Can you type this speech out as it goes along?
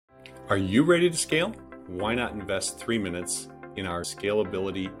Are you ready to scale? Why not invest 3 minutes in our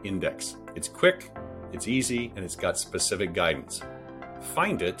Scalability Index? It's quick, it's easy, and it's got specific guidance.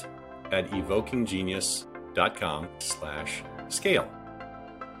 Find it at evokinggenius.com/scale.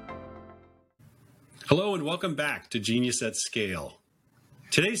 Hello and welcome back to Genius at Scale.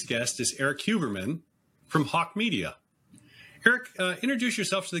 Today's guest is Erik Huberman from Hawke Media. Erik, introduce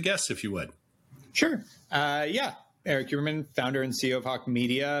yourself to the guests if you would. Sure. Erik Huberman, founder and CEO of Hawke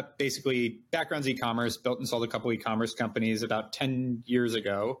Media. Basically, background's e-commerce, built and sold a couple e-commerce companies about 10 years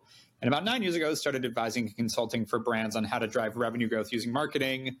ago. And about 9 years ago, started advising and consulting for brands on how to drive revenue growth using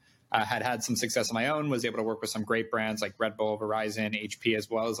marketing. Had some success on my own, was able to work with some great brands like Red Bull, Verizon, HP, as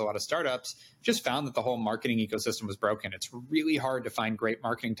well as a lot of startups. Just found that the whole marketing ecosystem was broken. It's really hard to find great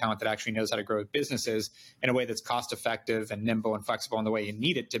marketing talent that actually knows how to grow businesses in a way that's cost effective and nimble and flexible in the way you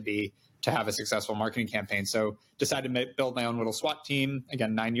need it to be to have a successful marketing campaign. So decided to build my own little SWAT team,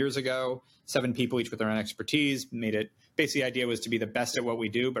 again, 9 years ago, 7 people, each with their own expertise, made it, basically the idea was to be the best at what we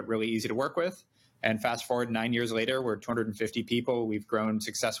do, but really easy to work with. And fast forward 9 years later, we're 250 people. We've grown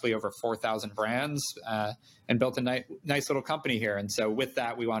successfully over 4,000 brands and built a nice little company here. And so with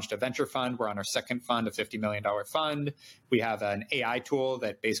that, we launched a venture fund. We're on our second fund, a $50 million fund. We have an AI tool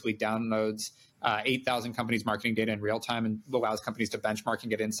that basically downloads 8,000 companies' marketing data in real time and allows companies to benchmark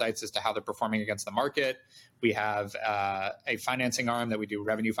and get insights as to how they're performing against the market. We have a financing arm that we do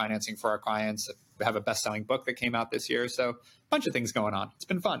revenue financing for our clients. We have a best-selling book that came out this year. So a bunch of things going on. It's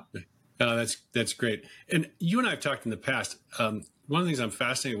been fun. That's great. And you and I have talked in the past. One of the things I'm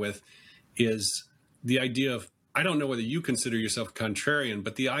fascinated with is the idea of, I don't know whether you consider yourself contrarian,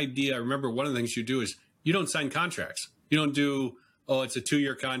 but the idea, I remember one of the things you do is you don't sign contracts. You don't do, it's a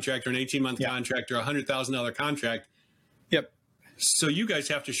 2-year contract or an 18-month contract or a $100,000 contract. Yep. So you guys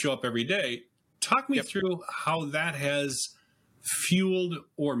have to show up every day. Talk me through how that has fueled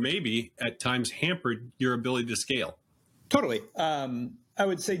or maybe at times hampered your ability to scale. Totally. I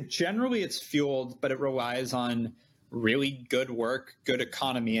would say generally it's fueled, but it relies on really good work, good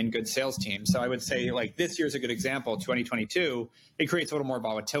economy, and good sales teams. So I would say like this year's a good example, 2022, it creates a little more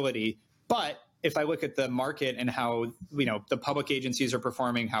volatility. But if I look at the market and how, the public agencies are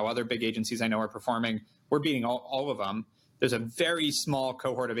performing, how other big agencies I know are performing, we're beating all of them. There's a very small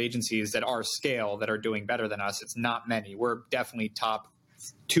cohort of agencies that are scale that are doing better than us. It's not many. We're definitely top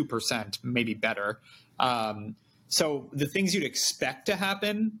 2%, maybe better. So the things you'd expect to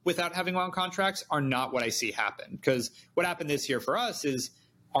happen without having long contracts are not what I see happen. Because what happened this year for us is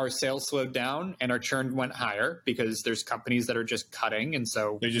our sales slowed down and our churn went higher because there's companies that are just cutting. And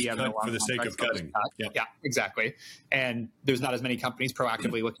so they just cut for the sake of cutting. Yep. Yeah, exactly. And there's not as many companies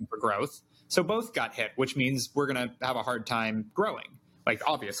proactively looking for growth. So both got hit, which means we're going to have a hard time growing. Like,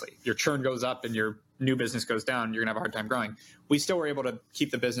 obviously, your churn goes up and your new business goes down, you're going to have a hard time growing. We still were able to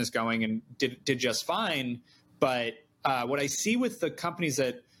keep the business going and did just fine. But what I see with the companies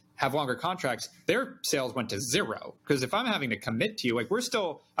that have longer contracts, their sales went to zero. Because if I'm having to commit to you, like we're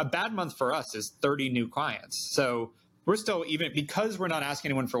still, a bad month for us is 30 new clients. So we're still, even because we're not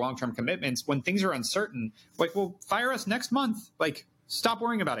asking anyone for long-term commitments, when things are uncertain, like, well, fire us next month. Like, stop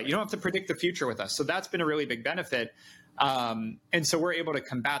worrying about it. You don't have to predict the future with us. So that's been a really big benefit. And so we're able to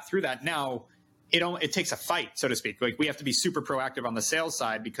combat through that. Now, it takes a fight, so to speak. Like, we have to be super proactive on the sales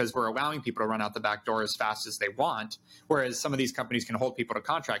side because we're allowing people to run out the back door as fast as they want, whereas some of these companies can hold people to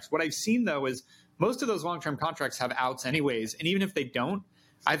contracts. What I've seen, though, is most of those long-term contracts have outs anyways. And even if they don't,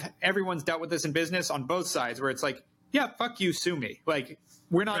 everyone's dealt with this in business on both sides where it's like, yeah, fuck you, sue me. Like,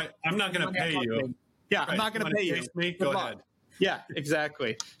 we're not. Right. I'm not going to pay you. Yeah, right. I'm not going to pay you. Me? Go ahead. Yeah,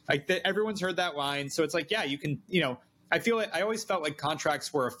 exactly. Like everyone's heard that line. So it's like, yeah, you can, I always felt like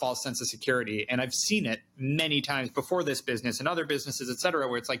contracts were a false sense of security. And I've seen it many times before this business and other businesses, et cetera,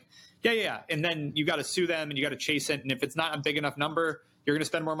 where it's like, yeah. And then you got to sue them and you got to chase it. And if it's not a big enough number, you're going to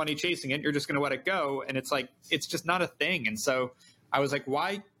spend more money chasing it. You're just going to let it go. And it's like, it's just not a thing. And so I was like,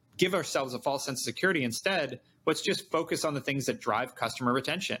 why give ourselves a false sense of security? Instead, let's just focus on the things that drive customer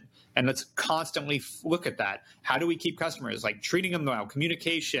retention. And let's constantly look at that. How do we keep customers? Like treating them well,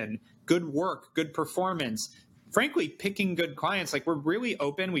 communication, good work, good performance, frankly, picking good clients. Like, we're really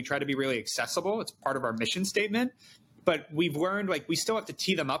open. We try to be really accessible. It's part of our mission statement. But we've learned, like, we still have to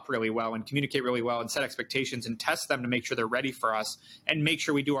tee them up really well and communicate really well and set expectations and test them to make sure they're ready for us and make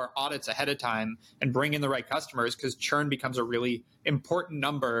sure we do our audits ahead of time and bring in the right customers, because churn becomes a really important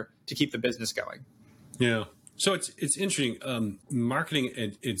number to keep the business going. Yeah. So it's interesting. Marketing,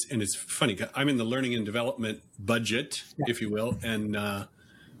 it's funny. I'm in the learning and development budget, if you will. And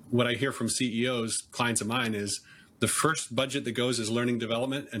what I hear from CEOs, clients of mine, is the first budget that goes is learning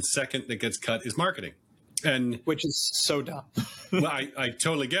development, and second that gets cut is marketing. And which is so dumb. well, I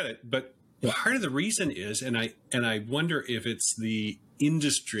totally get it, but part of the reason is, and I wonder if it's the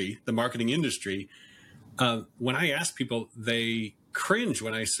industry, the marketing industry. When I ask people, they cringe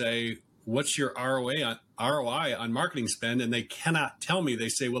when I say, "What's your ROI on marketing spend?" And they cannot tell me. They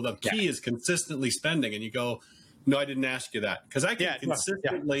say, "Well, the key is consistently spending." And you go, "No, I didn't ask you that, because I can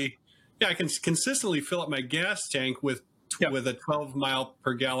I can consistently fill up my gas tank with a 12 mile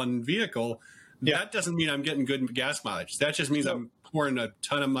per gallon vehicle." That doesn't mean I'm getting good gas mileage. That just means I'm pouring a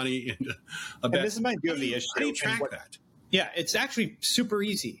ton of money into a bed. And this is my view of the issue. How do you track that? Yeah, it's actually super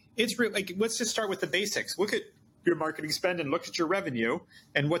easy. It's real. Like, let's just start with the basics. Look at your marketing spend and look at your revenue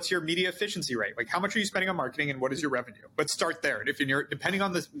and what's your media efficiency rate. Like, how much are you spending on marketing and what is your revenue? Let's start there. And if you're depending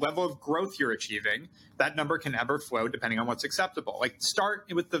on the level of growth you're achieving, that number can ebb or flow depending on what's acceptable. Like,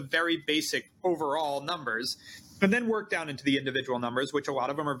 start with the very basic overall numbers, and then work down into the individual numbers, which a lot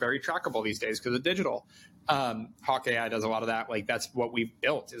of them are very trackable these days because of digital. Hawke AI does a lot of that. Like, that's what we've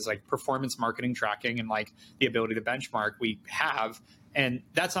built, is like performance marketing tracking and like the ability to benchmark we have. And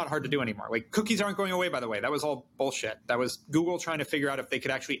that's not hard to do anymore. Like, cookies aren't going away, by the way. That was all bullshit. That was Google trying to figure out if they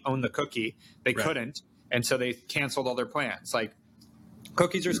could actually own the cookie. They couldn't. And so they canceled all their plans. Like,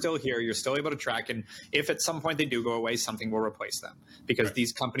 cookies are still here. You're still able to track. And if at some point they do go away, something will replace them because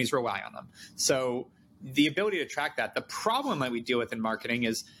these companies rely on them. So the ability to track that. The problem that we deal with in marketing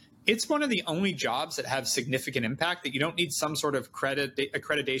is it's one of the only jobs that have significant impact that you don't need some sort of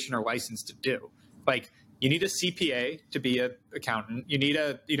accreditation or license to do. Like, you need a CPA to be an accountant. You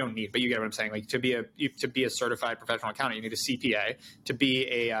don't need, but you get what I'm saying. Like, to be a certified professional accountant, you need a CPA. To be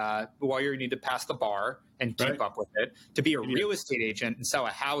a lawyer, you need to pass the bar and keep up with it. To be a real estate agent and sell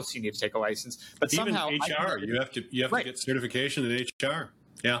a house, you need to take a license. But even somehow, HR, you have to get certification in HR.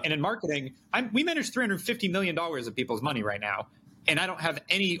 Yeah. And in marketing, we manage $350 million of people's money right now. And I don't have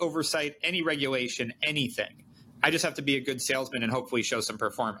any oversight, any regulation, anything. I just have to be a good salesman and hopefully show some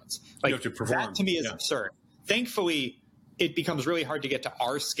performance. Like, you have to perform. That to me is absurd. Thankfully, it becomes really hard to get to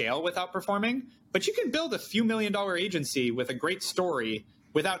our scale without performing. But you can build a few $1 million agency with a great story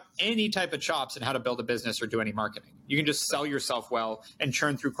without any type of chops in how to build a business or do any marketing. You can just sell yourself well and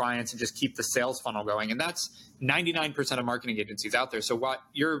churn through clients and just keep the sales funnel going. And that's 99% of marketing agencies out there. So what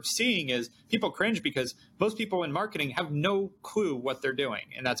you're seeing is people cringe because most people in marketing have no clue what they're doing.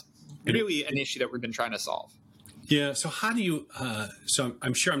 And that's really an issue that we've been trying to solve. Yeah. So how do you, so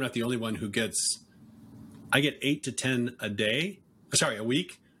I'm sure I'm not the only one who I get 8 to 10 a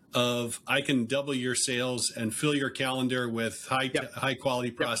week of, I can double your sales and fill your calendar with high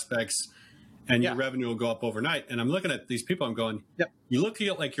quality prospects, and your revenue will go up overnight. And I'm looking at these people, I'm going, you look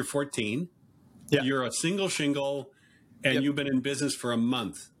like you're 14, you're a single shingle, and you've been in business for a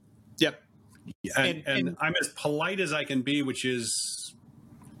month. And I'm as polite as I can be, which is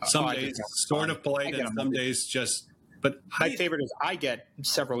some days sort of polite and some days just... But my favorite is I get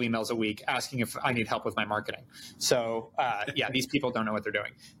several emails a week asking if I need help with my marketing. So these people don't know what they're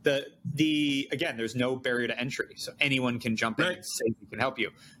doing. Again, there's no barrier to entry, so anyone can jump in and say we can help you.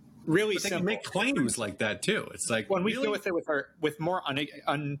 Really but they simple. Can make claims like that too. It's like when we deal with it with more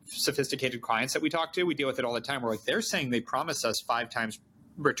unsophisticated clients that we talk to, we deal with it all the time. We're like, they're saying they promise us 5 times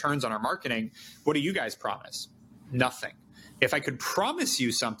returns on our marketing. What do you guys promise? Nothing. If I could promise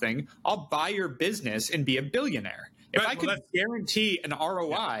you something, I'll buy your business and be a billionaire. If I could guarantee an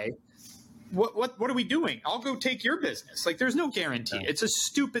ROI, what are we doing? I'll go take your business. Like, there's no guarantee. Yeah. It's a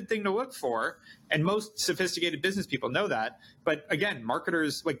stupid thing to look for, and most sophisticated business people know that. But again,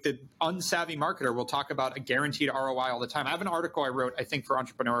 marketers, like the unsavvy marketer, will talk about a guaranteed ROI all the time. I have an article I wrote, I think, for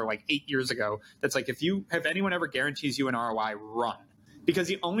Entrepreneur like 8 years ago that's like, if anyone ever guarantees you an ROI, run. Because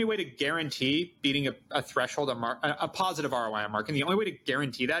the only way to guarantee beating a threshold, a positive ROI on marketing, the only way to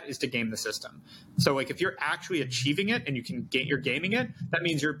guarantee that is to game the system. So, like, if you're actually achieving it and you're gaming it, that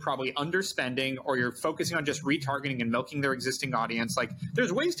means you're probably underspending or you're focusing on just retargeting and milking their existing audience. Like,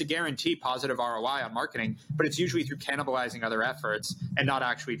 there's ways to guarantee positive ROI on marketing, but it's usually through cannibalizing other efforts and not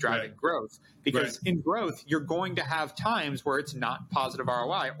actually driving growth. Because in growth, you're going to have times where it's not positive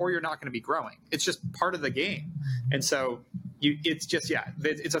ROI or you're not going to be growing. It's just part of the game. And so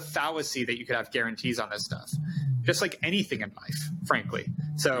it's a fallacy that you could have guarantees on this stuff, just like anything in life, frankly.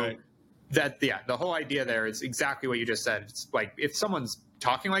 So the whole idea there is exactly what you just said. It's like, if someone's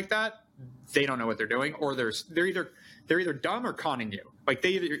talking like that, they don't know what they're doing, or they're either dumb or conning you. Like,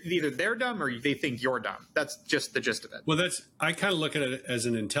 either they're dumb or they think you're dumb. That's just the gist of it. Well, I kind of look at it as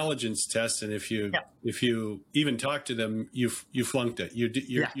an intelligence test, and if you even talk to them, you flunked it. You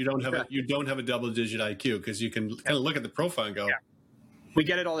don't have a double-digit IQ, because you can kind of look at the profile and go. Yeah. We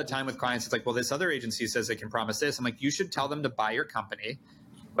get it all the time with clients. It's like, well, this other agency says they can promise this. I'm like, you should tell them to buy your company.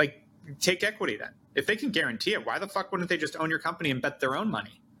 Like, take equity then. If they can guarantee it, why the fuck wouldn't they just own your company and bet their own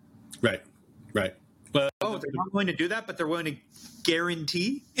money? Right. Well, They're not willing to do that, but they're willing to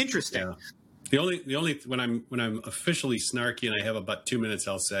guarantee? Interesting. Yeah. The only when I'm officially snarky and I have about 2 minutes,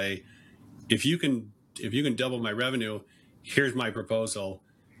 I'll say, if you can double my revenue, here's my proposal.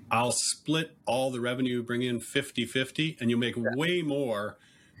 I'll split all the revenue you bring in 50-50, and you'll make way more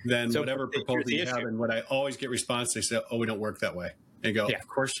than whatever proposal you have. And what I always get response, they say, "Oh, we don't work that way." And go, "Of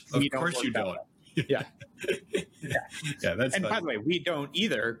course you don't." Yeah. Yeah, that's and funny. by the way, we don't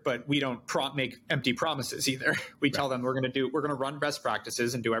either, but we don't make empty promises either. We tell them we're going to run best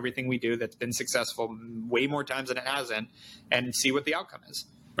practices and do everything we do that's been successful way more times than it hasn't, and see what the outcome is.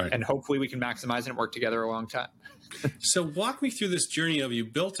 Right. And hopefully we can maximize it and work together a long time. So walk me through this journey of you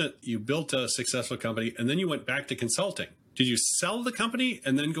built a successful company, and then you went back to consulting. Did you sell the company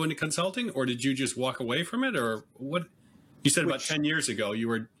and then go into consulting, or did you just walk away from it, or what? You said about 10 years ago you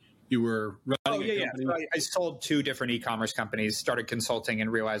were running a company. So I sold 2 different e-commerce companies, started consulting,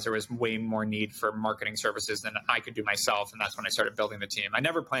 and realized there was way more need for marketing services than I could do myself. And that's when I started building the team. I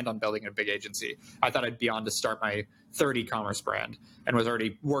never planned on building a big agency. I thought I'd be on to start my 3rd e-commerce brand and was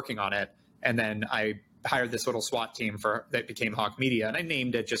already working on it. And then I hired this little SWAT team that became Hawke Media. And I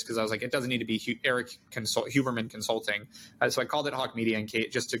named it just because I was like, it doesn't need to be Erik Huberman Consulting. So I called it Hawke Media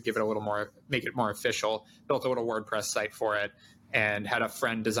just to give it a little more, make it more official. Built a little WordPress site for it, and had a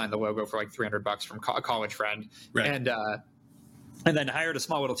friend design the logo for like $300 from a college friend. Right. And then hired a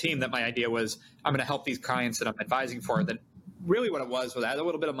small little team that my idea was, I'm going to help these clients that I'm advising for. That really what it was I had a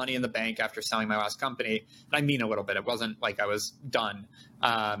little bit of money in the bank after selling my last company. And I mean a little bit. It wasn't like I was done.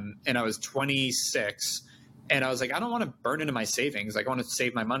 And I was 26. And I was like, I don't want to burn into my savings. Like, I want to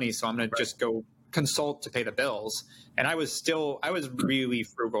save my money. So I'm going to just go consult to pay the bills. And I was really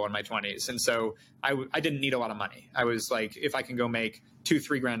frugal in my 20s. And so I didn't need a lot of money. I was like, if I can go make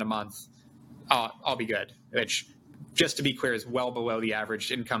 $2-3 grand a month, I'll be good. Which, just to be clear, is well below the average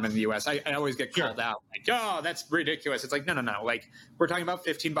income in the US. I always get called out like, "Oh, that's ridiculous." It's like, no. Like, we're talking about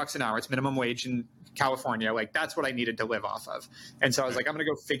 $15 an hour. It's minimum wage in California. Like, that's what I needed to live off of. And so I was like, I'm going to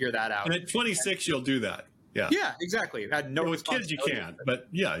go figure that out. And at 26, you'll do that. Yeah. Yeah, exactly. I had no with kids, you can't, but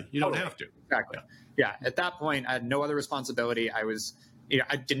you don't have to. Exactly. Yeah. At that point, I had no other responsibility. I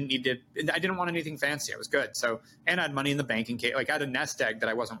didn't want anything fancy. I was good. So, and I had money in the bank in case, like, I had a nest egg that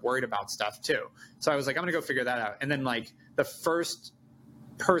I wasn't worried about stuff too. So I was like, I'm going to go figure that out. And then, like, the first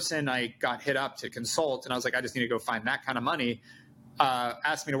person I got hit up to consult, and I was like, I just need to go find that kind of money,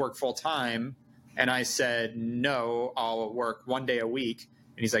 asked me to work full time. And I said, no, I'll work 1 day a week.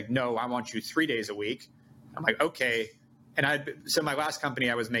 And he's like, no, I want you 3 days a week. I'm like, okay. And so my last company,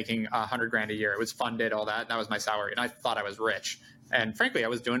 I was making $100 grand a year. It was funded, all that. And that was my salary. And I thought I was rich. And frankly, I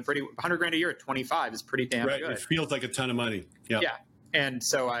was doing $100 grand a year at 25 is pretty damn good. It feels like a ton of money. Yeah. And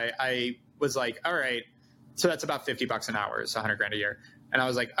so I was like, all right, so that's about $50 an hour. It's 100 grand a year. And I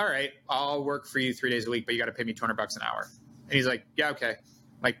was like, all right, I'll work for you 3 days a week, but you got to pay me $200 an hour. And he's like, yeah, okay.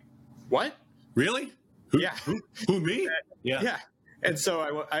 I'm like, what? Really? Who me? Yeah. And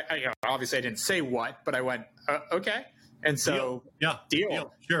so I obviously I didn't say what, but I went, okay. And so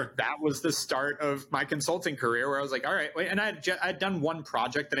deal. Sure. That was the start of my consulting career, where I was like, all right, wait. And I'd done one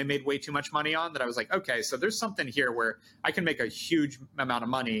project that I made way too much money on, that I was like, okay, so there's something here where I can make a huge amount of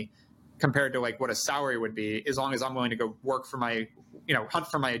money compared to like what a salary would be, as long as I'm willing to go work for my, hunt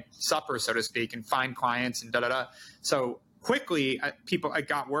for my supper, so to speak, and find clients and da-da-da. So quickly, I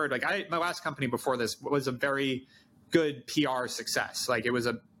got word, like my last company before this was a very good PR success. Like, it was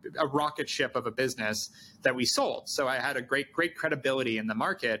a rocket ship of a business that we sold. So I had a great credibility in the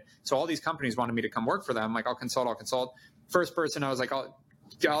market. So all these companies wanted me to come work for them. Like, I'll consult. First person, I was like,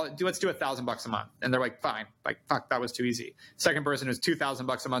 let's do $1,000 a month. And they're like, fine. Like, fuck, that was too easy. Second person was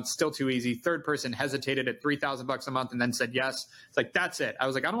 $2,000 a month, still too easy. Third person hesitated at $3,000 a month and then said yes. It's like, that's it. I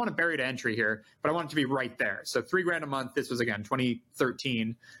was like, I don't want to bury to entry here, but I want it to be right there. So $3 grand a month. This was, again,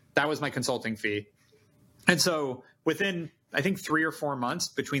 2013. That was my consulting fee. And so within, I think, 3 or 4 months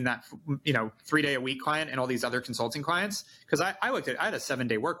between that, 3 day a week client and all these other consulting clients, because I had a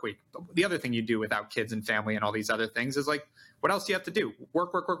 7-day work week. The other thing you do without kids and family and all these other things is like, what else do you have to do?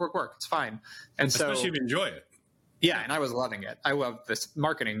 Work. It's fine. And especially if you enjoy it. Yeah. And I was loving it. I loved this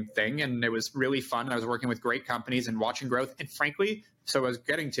marketing thing, and it was really fun. And I was working with great companies and watching growth. And frankly, so I was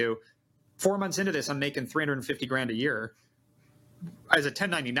getting to 4 months into this, I'm making $350 grand a year as a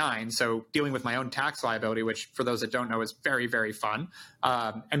 1099, so dealing with my own tax liability, which for those that don't know is very, very fun.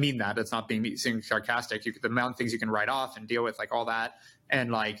 I mean that. It's not being sarcastic. The amount of things you can write off and deal with, like all that.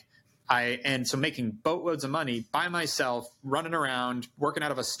 And like, And so making boatloads of money by myself, running around, working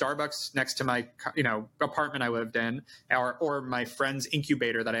out of a Starbucks next to my, apartment I lived in, or my friend's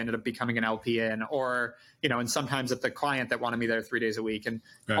incubator that I ended up becoming an LP in, or, and sometimes at the client that wanted me there 3 days a week. And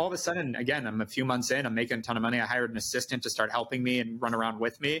all of a sudden, again, I'm a few months in, I'm making a ton of money. I hired an assistant to start helping me and run around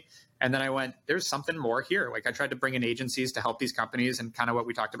with me. And then I went, there's something more here. Like I tried to bring in agencies to help these companies, and kind of what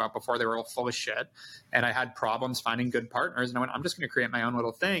we talked about before, they were all full of shit. And I had problems finding good partners. And I went, I'm just going to create my own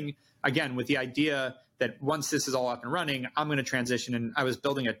little thing. Again, with the idea that once this is all up and running, I'm going to transition. And I was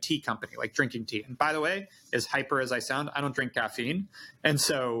building a tea company, like drinking tea. And by the way, as hyper as I sound, I don't drink caffeine. And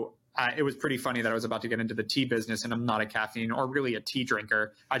so it was pretty funny that I was about to get into the tea business, and I'm not a caffeine or really a tea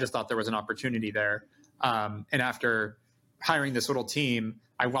drinker. I just thought there was an opportunity there. And after hiring this little team,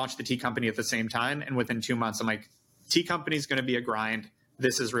 I launched the tea company at the same time. And within 2 months, I'm like, tea company is going to be a grind.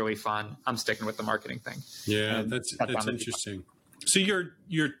 This is really fun. I'm sticking with the marketing thing. Yeah, and that's interesting. So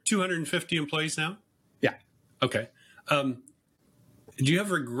you're 250 employees now? Yeah. Okay. Do you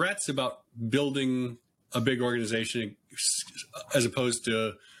have regrets about building a big organization as opposed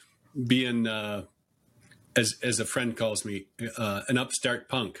to being, as a friend calls me, an upstart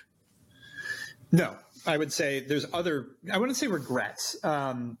punk? No, I would say I wouldn't say regrets.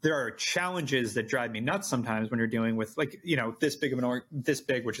 There are challenges that drive me nuts sometimes when you're dealing with this big of this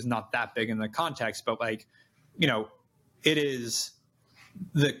big, which is not that big in the context, but it is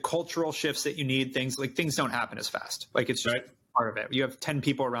the cultural shifts that you need. Things don't happen as fast. Like it's just part of it. You have 10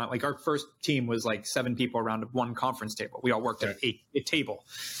 people around. Like our first team was like 7 people around one conference table. We all worked at a table.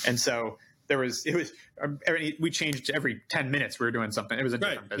 And so we changed every 10 minutes. We were doing something. It was a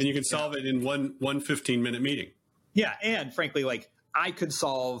different business. And you can solve it in one 15-minute meeting. Yeah. And frankly, like I could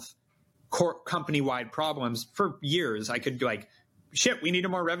solve company-wide problems for years. I could do like, shit, we need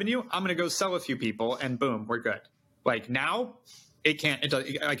more revenue. I'm going to go sell a few people and boom, we're good. Like now I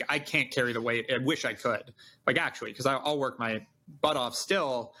can't carry the weight. I wish I could, actually, because I'll work my butt off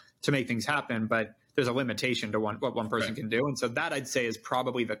still to make things happen, but there's a limitation to what one person can do. And so that I'd say is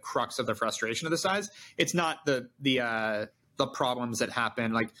probably the crux of the frustration of the size. It's not the problems that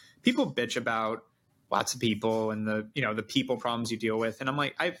happen. Like people bitch about lots of people and the people problems you deal with. And I'm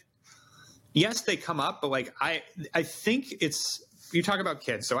like, yes, they come up, but I think you talk about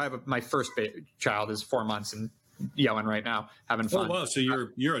kids. So I have my first child is 4 months and yelling right now, having fun. Oh, wow. So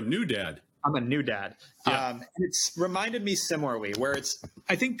you're a new dad. I'm a new dad. Yeah. And it's reminded me similarly where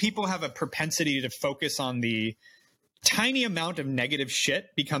I think people have a propensity to focus on the tiny amount of negative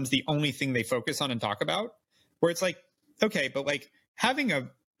shit becomes the only thing they focus on and talk about, where it's like, okay, but having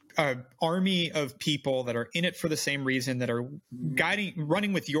a army of people that are in it for the same reason, that are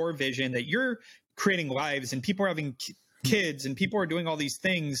running with your vision, that you're creating lives and people are having kids and people are doing all these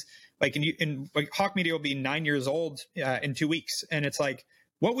things and Hawke Media will be 9 years old in 2 weeks. And it's like,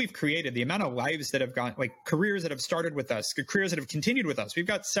 what we've created, the amount of lives that have gone, careers that have started with us, careers that have continued with us. We've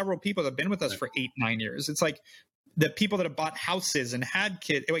got several people that have been with us for 8-9 years. It's like the people that have bought houses and had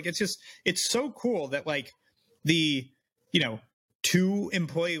kids. It's so cool that the 2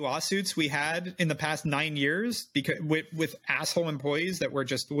 employee lawsuits we had in the past 9 years because with asshole employees that were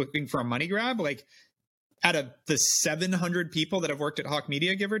just looking for a money grab, out of the 700 people that have worked at Hawke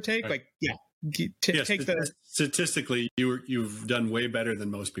Media, give or take, statistically, you've done way better than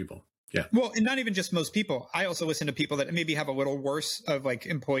most people. Yeah. Well, and not even just most people. I also listen to people that maybe have a little worse of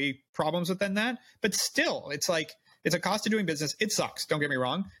employee problems within that. But still, it's a cost of doing business. It sucks. Don't get me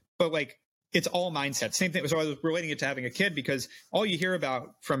wrong. But it's all mindset. Same thing. So I was relating it to having a kid because all you hear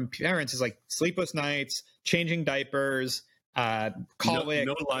about from parents is sleepless nights, changing diapers, colic.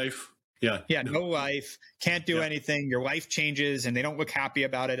 No life. Yeah. No life. Can't do anything. Your life changes and they don't look happy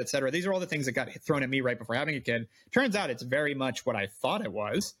about it, et cetera. These are all the things that got thrown at me right before having a kid. Turns out it's very much what I thought it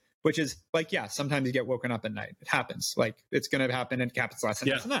was, which is sometimes you get woken up at night. It happens. It's going to happen and it happens less and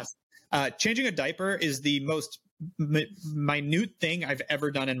less and less. Changing a diaper is the most minute thing I've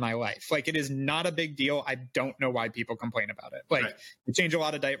ever done in my life. It is not a big deal. I don't know why people complain about it. I change a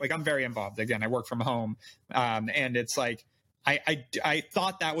lot of diapers. I'm very involved. Again, I work from home. And it's I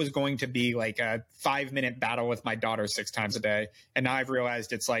thought that was going to be a 5-minute battle with my daughter 6 times a day. And now I've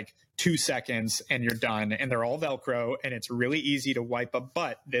realized it's 2 seconds and you're done and they're all Velcro and it's really easy to wipe a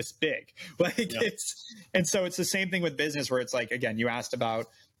butt this big. And so it's the same thing with business where it's again, you asked about,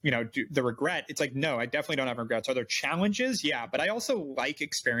 the regret. It's no, I definitely don't have regrets. Are there challenges? Yeah. But I also like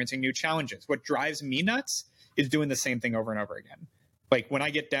experiencing new challenges. What drives me nuts is doing the same thing over and over again. When I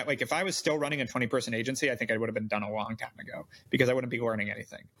get that, if I was still running a 20-person agency, I think I would have been done a long time ago because I wouldn't be learning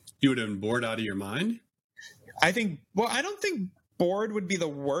anything. You would have been bored out of your mind? I don't think bored would be the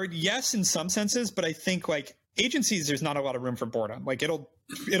word. Yes, in some senses, but I think agencies, there's not a lot of room for boredom. Like it'll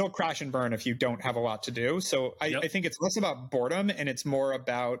crash and burn if you don't have a lot to do. So I think it's less about boredom and it's more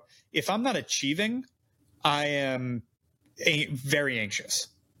about, if I'm not achieving, I am very anxious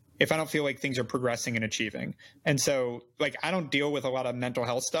if I don't feel like things are progressing and achieving. And so like, I don't deal with a lot of mental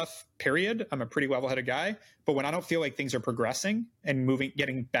health stuff, period. I'm a pretty level-headed guy, but when I don't feel like things are progressing and moving,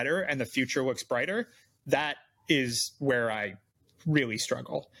 getting better and the future looks brighter, that is where I really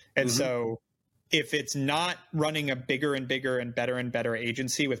struggle. And so if it's not running a bigger and bigger and better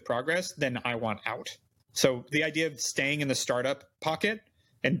agency with progress, then I want out. So the idea of staying in the startup pocket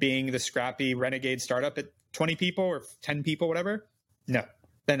and being the scrappy renegade startup at 20 people or 10 people, whatever, no,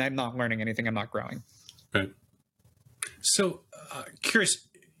 then I'm not learning anything. I'm not growing. Right. So curious,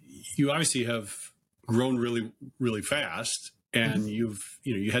 you obviously have grown really, really fast and you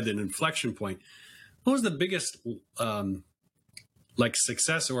had an inflection point. What was the biggest like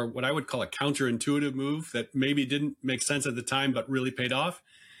success, or what I would call a counterintuitive move that maybe didn't make sense at the time, but really paid off?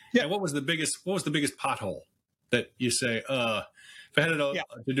 Yeah. And what was the biggest pothole that you say, if I had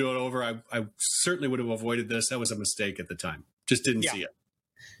to do it over, I certainly would have avoided this. That was a mistake at the time. Just didn't see it.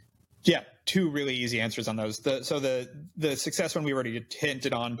 Yeah. Two really easy answers on those. The success one we already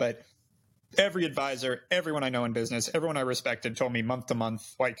hinted on, but every advisor, everyone I know in business, everyone I respected told me month to month,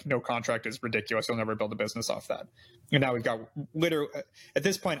 like, no contract is ridiculous. You'll never build a business off that. And now we've got literally, at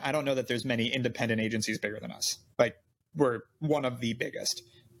this point, I don't know that there's many independent agencies bigger than us. Like, we're one of the biggest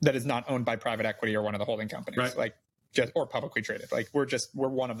that is not owned by private equity or one of the holding companies, right? Like, just, or publicly traded. Like, we're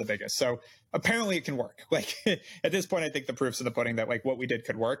one of the biggest. So apparently it can work. Like, at this point, I think the proof's in the pudding that like what we did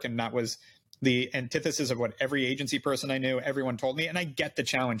could work. And that was the antithesis of what every agency person I knew, everyone told me. And I get the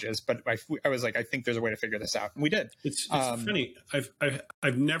challenges, but I was like, I think there's a way to figure this out. And we did. It's funny.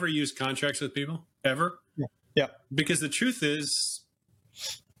 I've never used contracts with people ever. Yeah. Because the truth is,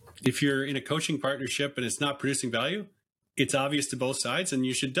 if you're in a coaching partnership and it's not producing value, it's obvious to both sides and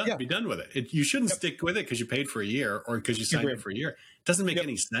you should be done with it. You shouldn't stick with it because you paid for a year or because you signed up for a year. It doesn't make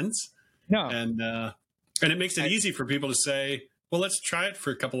any sense. No. And it makes it easy for people to say, well, let's try it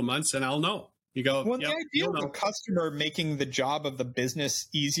for a couple of months and I'll know. You go, well, the idea of a customer making the job of the business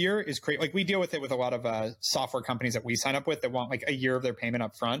easier is great. Like, we deal with it with a lot of software companies that we sign up with that want like a year of their payment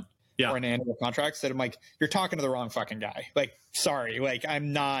up front or an annual contracts, that I'm like, you're talking to the wrong fucking guy. Like, sorry, like,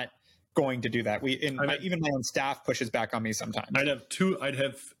 I'm not going to do that. Even my own staff pushes back on me sometimes. I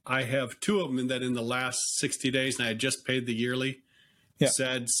have two of them that in the last 60 days, and I had just paid the yearly,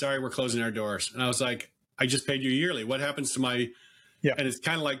 said, sorry, we're closing our doors. And I was like, I just paid you yearly. What happens to my... Yeah. And it's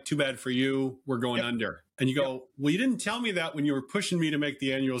kind of like, too bad for you, we're going under. And you go, well, you didn't tell me that when you were pushing me to make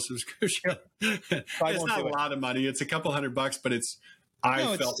the annual subscription. It's not a lot of money. It's a couple $100, but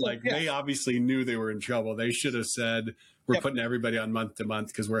I felt like they obviously knew they were in trouble. They should have said, we're putting everybody on month to month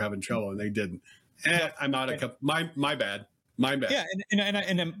because we're having trouble. And they didn't. I'm out of my bad. My bad. Yeah.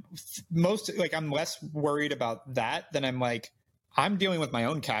 And most, like, I'm less worried about that than I'm like, I'm dealing with my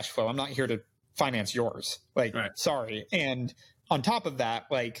own cash flow. I'm not here to finance yours. Like, sorry. And on top of that,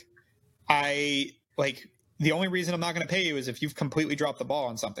 like, the only reason I'm not going to pay you is if you've completely dropped the ball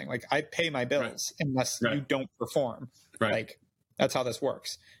on something. Like, I pay my bills unless you don't perform. Like, that's how this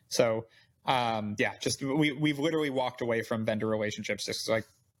works. So, just we've literally walked away from vendor relationships just like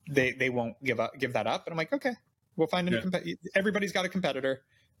they won't give that up. And I'm like, okay, we'll find a new everybody's got a competitor.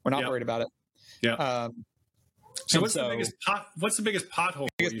 We're not worried about it. Yeah. So what's the biggest pothole?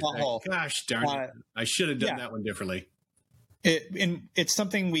 Gosh darn it! I should have done that one differently. It's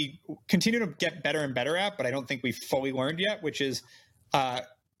something we continue to get better and better at, but I don't think we've fully learned yet, which is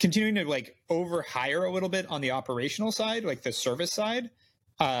continuing to like overhire a little bit on the operational side, like the service side,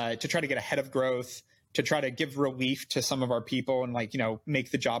 to try to get ahead of growth, to try to give relief to some of our people and like, make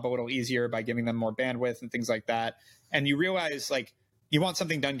the job a little easier by giving them more bandwidth and things like that. And you realize like you want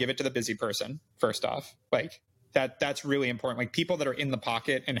something done, give it to the busy person first off. Like that's really important. Like, people that are in the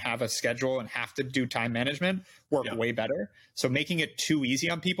pocket and have a schedule and have to do time management work way better. So making it too easy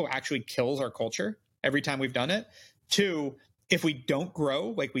on people actually kills our culture every time we've done it. Two, if we don't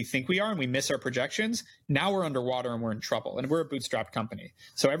grow like we think we are and we miss our projections, now we're underwater and we're in trouble. And we're a bootstrapped company.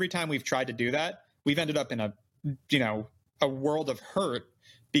 So every time we've tried to do that, we've ended up in a world of hurt,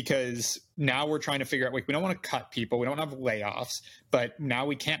 because now we're trying to figure out, like, we don't want to cut people. We don't have layoffs, but now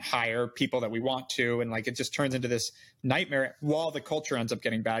we can't hire people that we want to. And like, it just turns into this nightmare while the culture ends up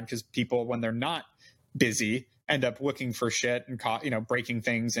getting bad, because people, when they're not busy, end up looking for shit and breaking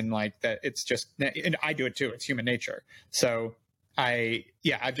things. And like that, it's just, and I do it too. It's human nature. So I've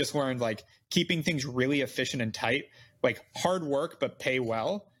just learned, like, keeping things really efficient and tight, like hard work, but pay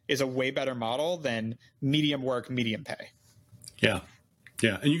well, is a way better model than medium work, medium pay. Yeah.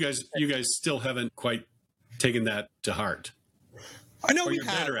 Yeah. And you guys still haven't quite taken that to heart. I know Or we you're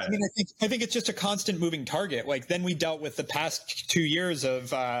have. better at I mean, I think it's just a constant moving target. Like then we dealt with the past 2 years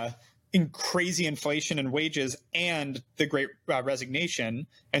of in crazy inflation and wages and the great resignation.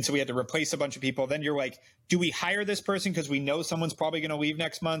 And so we had to replace a bunch of people. Then you're like, do we hire this person because we know someone's probably going to leave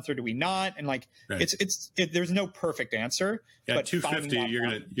next month, or do we not? And like, Right. there's no perfect answer. Yeah, but 250,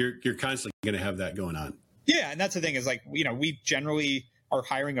 you're constantly gonna have that going on. Yeah, and that's the thing is like, we generally are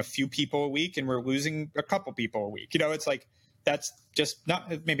hiring a few people a week and we're losing a couple people a week. It's like that's just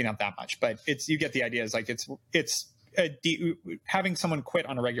maybe not that much, but you get the idea. Is like having someone quit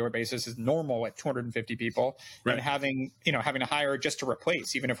on a regular basis is normal at 250 people, right. and having to hire just to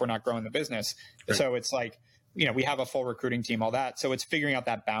replace, even if we're not growing the business. Right. So it's like, we have a full recruiting team, all that. So it's figuring out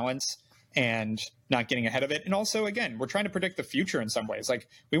that balance and not getting ahead of it. And also, again, we're trying to predict the future in some ways. Like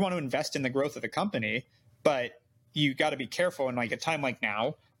we want to invest in the growth of the company, but you got to be careful in like a time like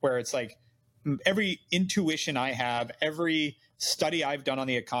now where it's like every intuition I have, every study I've done on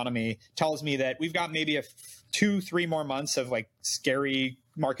the economy tells me that we've got maybe 2-3 more months of like scary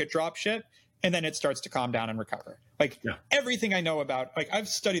market drop shit. And then it starts to calm down and recover. Like everything I know about, like I've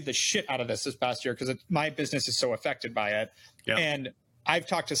studied the shit out of this past year because my business is so affected by it. Yeah. And I've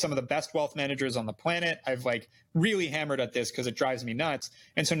talked to some of the best wealth managers on the planet. I've like really hammered at this because it drives me nuts.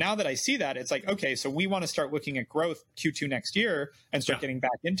 And so now that I see that, it's like, okay, so we want to start looking at growth Q2 next year and start getting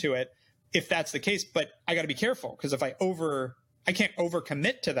back into it if that's the case. But I got to be careful because if I can't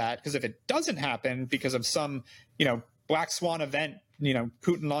overcommit to that, because if it doesn't happen because of some, black swan event,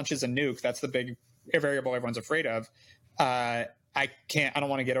 Putin launches a nuke, that's the big variable everyone's afraid of. I don't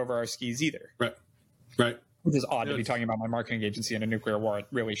want to get over our skis either. Right. Which is odd to be talking about my marketing agency in a nuclear war. It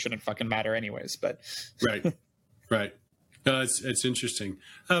really shouldn't fucking matter anyways, but. Right. No, it's interesting.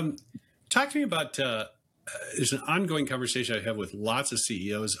 Talk to me about, there's an ongoing conversation I have with lots of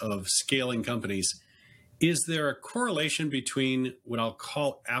CEOs of scaling companies. Is there a correlation between what I'll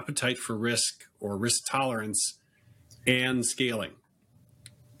call appetite for risk or risk tolerance and scaling?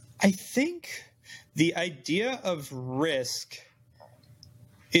 I think the idea of risk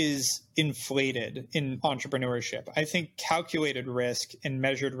is inflated in entrepreneurship. I think calculated risk and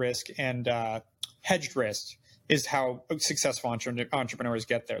measured risk and hedged risk is how successful entrepreneurs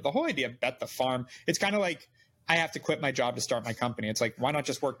get there. The whole idea of bet the farm, it's kind of like I have to quit my job to start my company. It's like, why not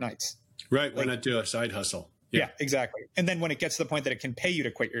just work nights? Right. Why not do a side hustle? Yeah, exactly. And then when it gets to the point that it can pay you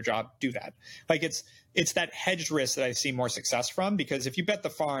to quit your job, do that. Like it's that hedged risk that I see more success from, because if you bet the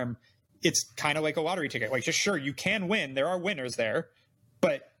farm, it's kind of like a lottery ticket. Like, just sure, you can win. There are winners there,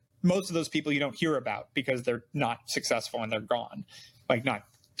 but most of those people you don't hear about because they're not successful and they're gone. Like, not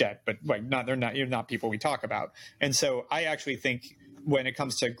dead, but like you're not people we talk about. And so I actually think when it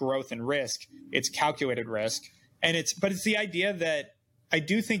comes to growth and risk, it's calculated risk. And it's the idea that I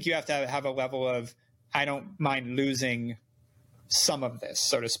do think you have to have a level of, I don't mind losing some of this,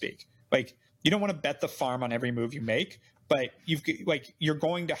 so to speak. Like, you don't want to bet the farm on every move you make, but you're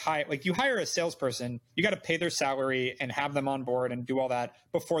going to you hire a salesperson, you got to pay their salary and have them on board and do all that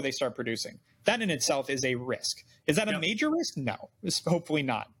before they start producing. That in itself is a risk. Is that a major risk? No, it's hopefully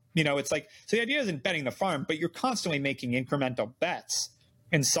not. It's like, so the idea isn't betting the farm, but you're constantly making incremental bets,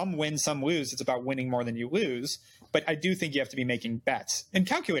 and some win, some lose. It's about winning more than you lose. But I do think you have to be making bets and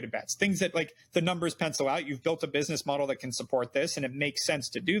calculated bets, things that like the numbers pencil out. You've built a business model that can support this and it makes sense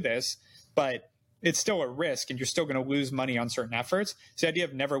to do this, but it's still a risk and you're still going to lose money on certain efforts. So the idea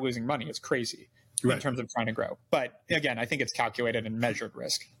of never losing money is crazy in terms of trying to grow. But again, I think it's calculated and measured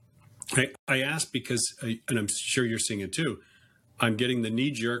risk. I ask because, and I'm sure you're seeing it too, I'm getting the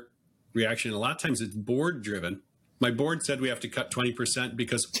knee-jerk reaction. A lot of times it's board driven. My board said we have to cut 20%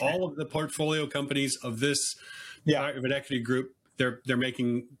 because all of the portfolio companies of this private equity group, they're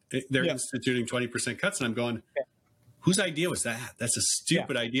instituting 20% cuts. And I'm going, whose idea was that? That's a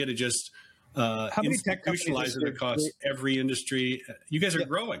stupid idea to just institutionalize it across every industry. You guys are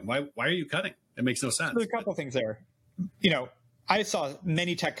growing. Why are you cutting? It makes no sense. There's a couple things there. I saw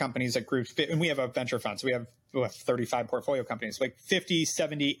many tech companies at groups, and we have a venture fund. So we have 35 portfolio companies, like 50,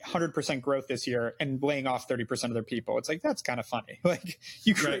 70, 100% growth this year and laying off 30% of their people. It's like, that's kind of funny. Like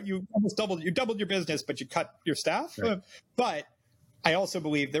you almost doubled your business, but you cut your staff. Right. But I also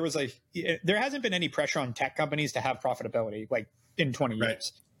believe there hasn't been any pressure on tech companies to have profitability like in 20 years. Right.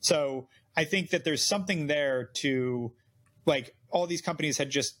 So I think that there's something there to, like, all these companies had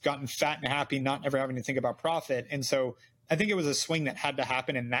just gotten fat and happy, not ever having to think about profit. And so I think it was a swing that had to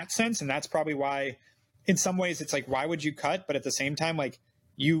happen in that sense. And that's probably why, in some ways, it's like, why would you cut? But at the same time, like,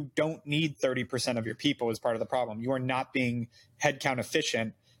 you don't need 30% of your people as part of the problem. You are not being headcount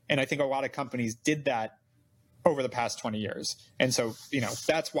efficient. And I think a lot of companies did that over the past 20 years. And so,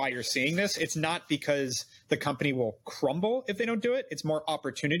 that's why you're seeing this. It's not because the company will crumble if they don't do it. It's more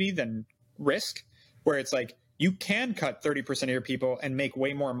opportunity than risk, where it's like you can cut 30% of your people and make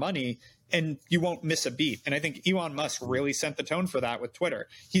way more money and you won't miss a beat. And I think Elon Musk really set the tone for that with Twitter.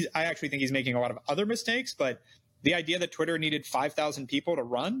 I actually think he's making a lot of other mistakes, but the idea that Twitter needed 5,000 people to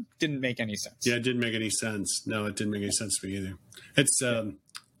run didn't make any sense. Yeah, it didn't make any sense. No, it didn't make any sense to me either. It's a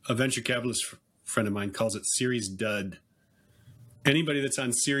venture capitalist friend of mine calls it Series Dud. Anybody that's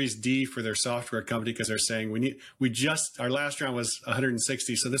on Series D for their software company, because they're saying our last round was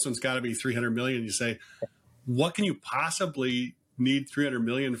 160, so this one's got to be 300 million. You say, what can you possibly need 300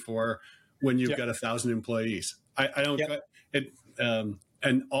 million for when you've got 1,000 employees? I don't.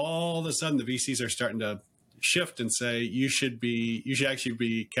 And all of a sudden, the VCs are starting to shift and say you should actually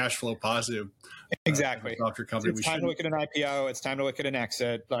be cash flow positive. Exactly. Software company. It's time to look at an IPO. It's time to look at an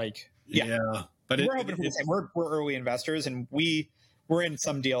exit. But we're hoping for the same. We're early investors, and we're in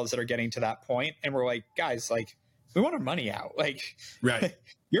some deals that are getting to that point, and we're like, guys, like, we want our money out. Like, right.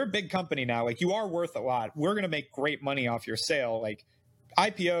 You're a big company now. Like, you are worth a lot. We're going to make great money off your sale. Like,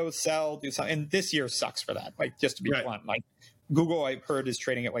 IPO, sell, do something. And this year sucks for that. Like, just to be blunt, like Google, I've heard, is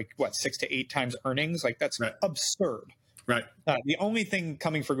trading at 6 to 8 times earnings. Like, that's absurd. Right. The only thing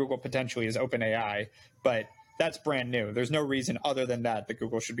coming for Google potentially is OpenAI, but that's brand new. There's no reason other than that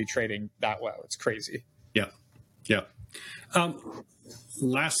Google should be trading that low. It's crazy. Yeah. Yeah.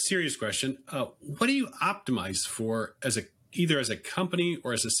 Last serious question. What do you optimize for either as a company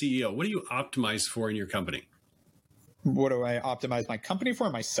or as a CEO? What do you optimize for in your company? What do I optimize my company for?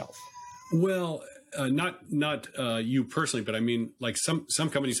 Myself? Well, not you personally, but I mean, like some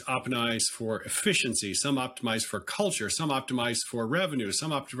companies optimize for efficiency, some optimize for culture, some optimize for revenue, some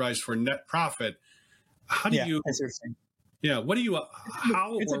optimize for net profit. How do you? Yeah. What do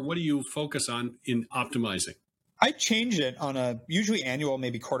you focus on in optimizing? I change it on a usually annual,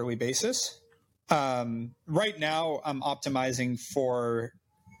 maybe quarterly basis. Right now, I'm optimizing for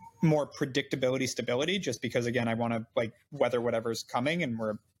more predictability, stability, just because, again, I want to weather whatever's coming, and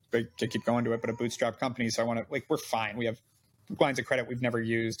we're to keep going to it, but a bootstrap company. So I want to we're fine. We have lines of credit we've never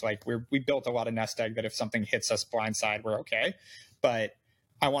used. We built a lot of nest egg that if something hits us blindside, we're okay. But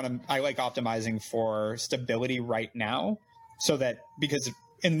I like optimizing for stability right now, so that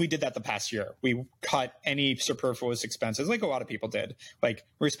and we did that the past year. We cut any superfluous expenses, like a lot of people did.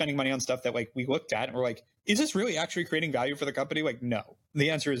 We're spending money on stuff that we looked at and we're like, is this really actually creating value for the company? No. The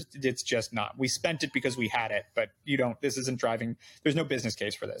answer is it's just not. We spent it because we had it, but this isn't driving. There's no business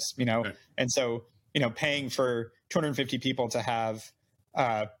case for this, Right. And so, paying for 250 people to have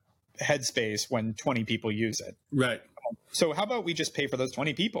headspace when 20 people use it. Right. So how about we just pay for those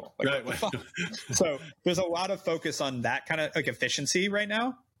 20 people? Right. So there's a lot of focus on that kind of efficiency right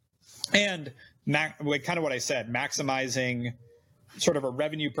now. And kind of what I said, maximizing sort of a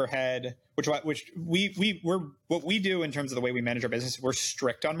revenue per head, which we're what we do in terms of the way we manage our business, we're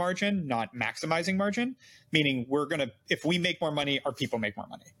strict on margin, not maximizing margin, meaning if we make more money, our people make more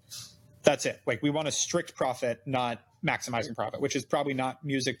money. That's it. We want a strict profit, not maximizing profit, which is probably not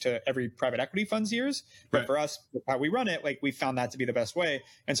music to every private equity fund's ears. But right. For us, how we run it, we found that to be the best way.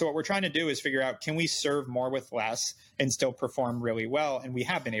 And so what we're trying to do is figure out, can we serve more with less and still perform really well? And we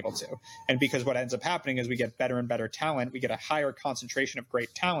have been able to. And because what ends up happening is we get better and better talent. We get a higher concentration of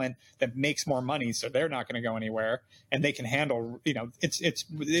great talent that makes more money. So they're not going to go anywhere, and they can handle,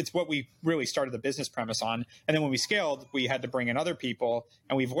 it's what we really started the business premise on. And then when we scaled, we had to bring in other people,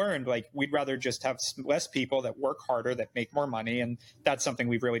 and we've learned we'd rather just have less people that work harder, that make more money. And that's something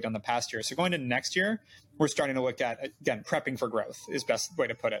we've really done the past year. So going into next year, we're starting to look at, again, prepping for growth is best way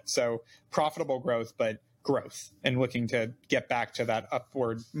to put it. So profitable growth, but growth, and looking to get back to that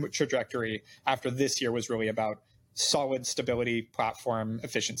upward trajectory after this year was really about solid stability, platform,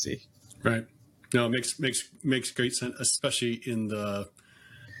 efficiency. Right. No, it makes great sense, especially in the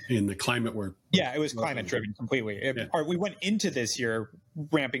climate where it was climate driven completely. We went into this year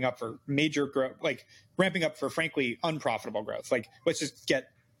ramping up for major growth, ramping up for frankly unprofitable growth.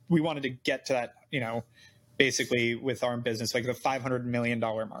 We wanted to get to that, basically with our business, the $500 million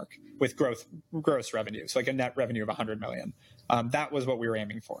mark with gross revenue. So a net revenue of 100 million. That was what we were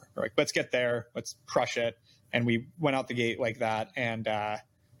aiming for. We're let's get there, let's crush it. And we went out the gate like that. And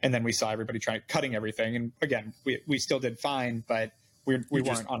then we saw everybody cutting everything. And again, we still did fine, but we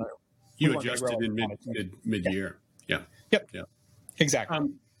weren't on it. You adjusted in mid-year. Yeah. Yep. Yeah. Exactly.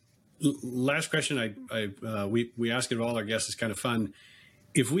 Last question we ask it of all our guests is kind of fun.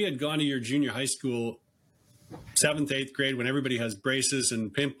 If we had gone to your junior high school, 7th, 8th grade, when everybody has braces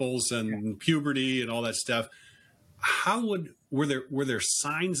and pimples and puberty and all that stuff, were there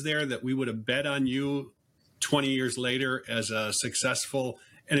signs there that we would have bet on you 20 years later as a successful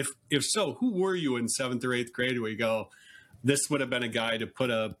And if so, who were you in 7th or 8th grade where you go, this would have been a guy to put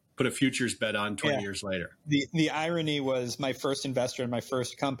a futures bet on 20 years later? The irony was my first investor in my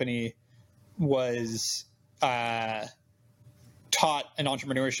first company was taught an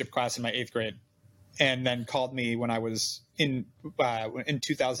entrepreneurship class in my 8th grade, and then called me when I was in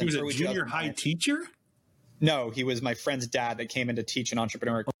 2000. He was a junior high teacher? No, he was my friend's dad that came in to teach an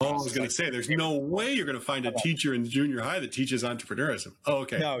entrepreneur class. Oh, I was going to say, there's no way you're going to find a teacher in junior high that teaches entrepreneurism. Oh,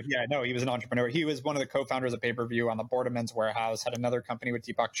 okay. No, he was an entrepreneur. He was one of the co-founders of Pay-Per-View, on the board of Men's Warehouse, had another company with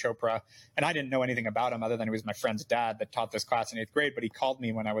Deepak Chopra. And I didn't know anything about him other than he was my friend's dad that taught this class in 8th grade. But he called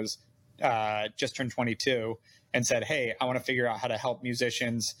me when I was just turned 22 and said, hey, I want to figure out how to help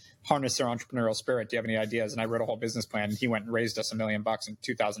musicians harness their entrepreneurial spirit. Do you have any ideas? And I wrote a whole business plan. And he went and raised us $1 million in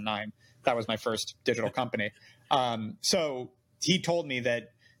 2009. That was my first digital company. So he told me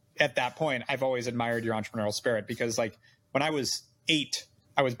that at that point, I've always admired your entrepreneurial spirit, because like when I was 8,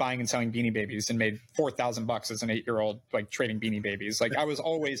 I was buying and selling Beanie Babies and made $4,000 as an 8-year-old, like trading Beanie Babies. Like I was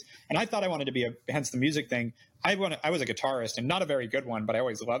always, and I thought I wanted to be hence the music thing. I was a guitarist, and not a very good one, but I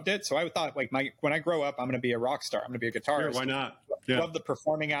always loved it. So I thought like when I grow up, I'm going to be a rock star. I'm going to be a guitarist. Sure, why not? Yeah. Love the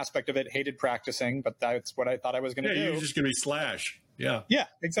performing aspect of it. Hated practicing, but that's what I thought I was going to do. You're just going to be Slash. Yeah. Yeah,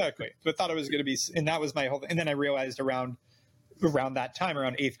 exactly. So I thought it was going to be, and that was my whole, and then I realized around that time,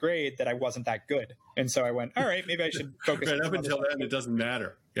 around 8th grade, that I wasn't that good. And so I went, all right, maybe I should focus. Right, up until then, it doesn't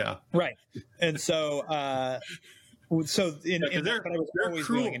matter. Yeah. Right. And so, they're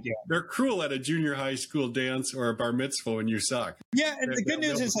cruel at a junior high school dance or a bar mitzvah when you suck. Yeah, and the good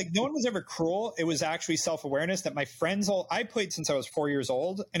news is like no one was ever cruel. It was actually self-awareness that my friends I played since I was 4 years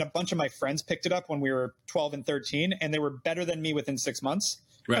old, and a bunch of my friends picked it up when we were 12 and 13, and they were better than me within 6 months.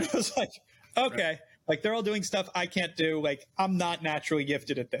 Right. And I was like, okay. Right. Like they're all doing stuff I can't do. Like I'm not naturally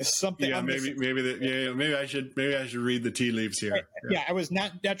gifted at this. Maybe I should read the tea leaves here. Yeah, I was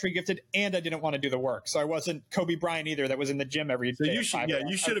not naturally gifted, and I didn't want to do the work. So I wasn't Kobe Bryant either, that was in the gym every day. You should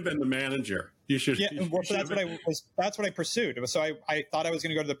have been the manager. You should. Yeah, that's what I pursued. So I thought I was going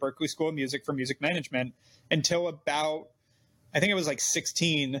to go to the Berklee School of Music for music management until about, I think it was like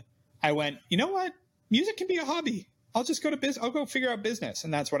 16. I went, you know what? Music can be a hobby. I'll just go to business. I'll go figure out business.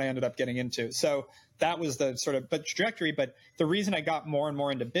 And that's what I ended up getting into. So that was the sort of trajectory. But the reason I got more and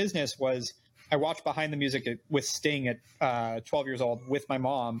more into business was I watched Behind the Music with Sting at 12 years old with my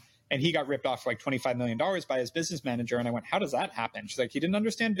mom. And he got ripped off for like $25 million by his business manager. And I went, how does that happen? She's like, he didn't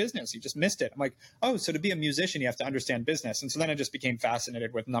understand business. He just missed it. I'm like, oh, so to be a musician, you have to understand business. And so then I just became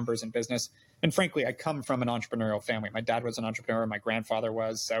fascinated with numbers and business. And frankly, I come from an entrepreneurial family. My dad was an entrepreneur. My grandfather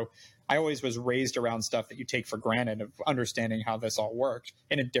was. So I always was raised around stuff that you take for granted, of understanding how this all worked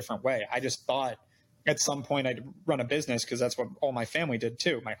in a different way. I just thought at some point I'd run a business, because that's what all my family did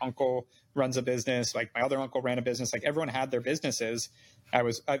too. My uncle runs a business, like my other uncle ran a business, like everyone had their businesses.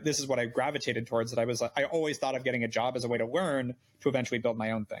 This is what I gravitated towards, that I was like, I always thought of getting a job as a way to learn to eventually build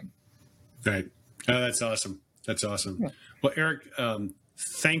my own thing. Right. Oh, that's awesome. That's awesome. Yeah. Well, Erik,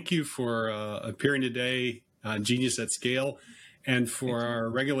 thank you for appearing today on Genius at Scale. And for our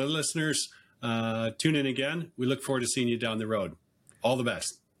regular listeners, tune in again. We look forward to seeing you down the road. All the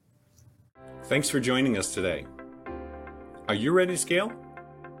best. Thanks for joining us today. Are you ready to scale?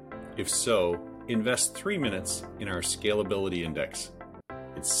 If so, invest 3 minutes in our Scalability Index.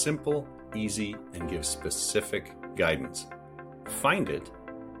 It's simple, easy, and gives specific guidance. Find it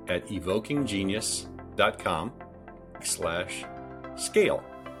at evokinggenius.com/scale.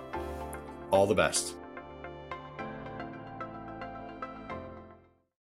 All the best.